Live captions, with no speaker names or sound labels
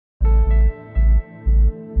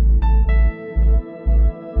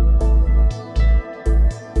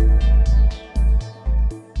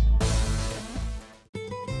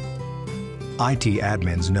IT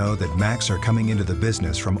admins know that Macs are coming into the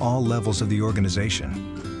business from all levels of the organization.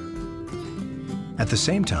 At the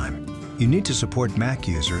same time, you need to support Mac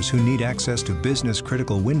users who need access to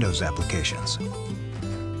business-critical Windows applications.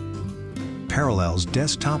 Parallel's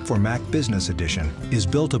Desktop for Mac Business Edition is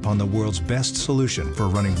built upon the world's best solution for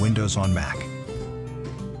running Windows on Mac.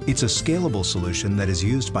 It's a scalable solution that is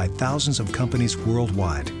used by thousands of companies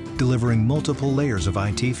worldwide, delivering multiple layers of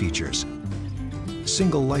IT features.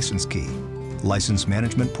 Single license key, license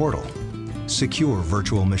management portal, secure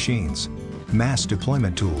virtual machines, mass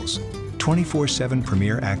deployment tools, 24/7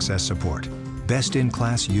 Premier Access support,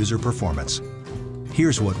 best-in-class user performance.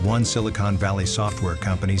 Here's what one Silicon Valley software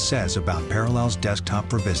company says about Parallel's Desktop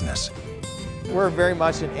for Business. We're very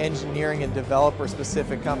much an engineering and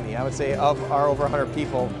developer-specific company. I would say of our over 100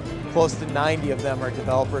 people, close to 90 of them are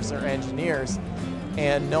developers or engineers.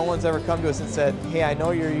 And no one's ever come to us and said, hey, I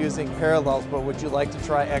know you're using Parallels, but would you like to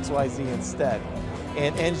try XYZ instead?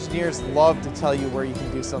 And engineers love to tell you where you can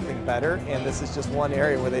do something better, and this is just one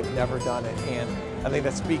area where they've never done it. And I think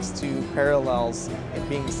that speaks to Parallels and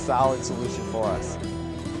being a solid solution for us.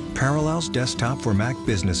 Parallel's Desktop for Mac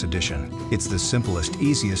Business Edition. It's the simplest,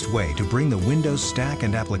 easiest way to bring the Windows stack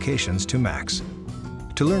and applications to Macs.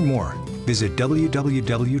 To learn more, visit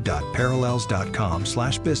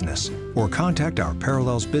www.parallels.com/business or contact our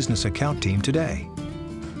Parallels Business Account team today.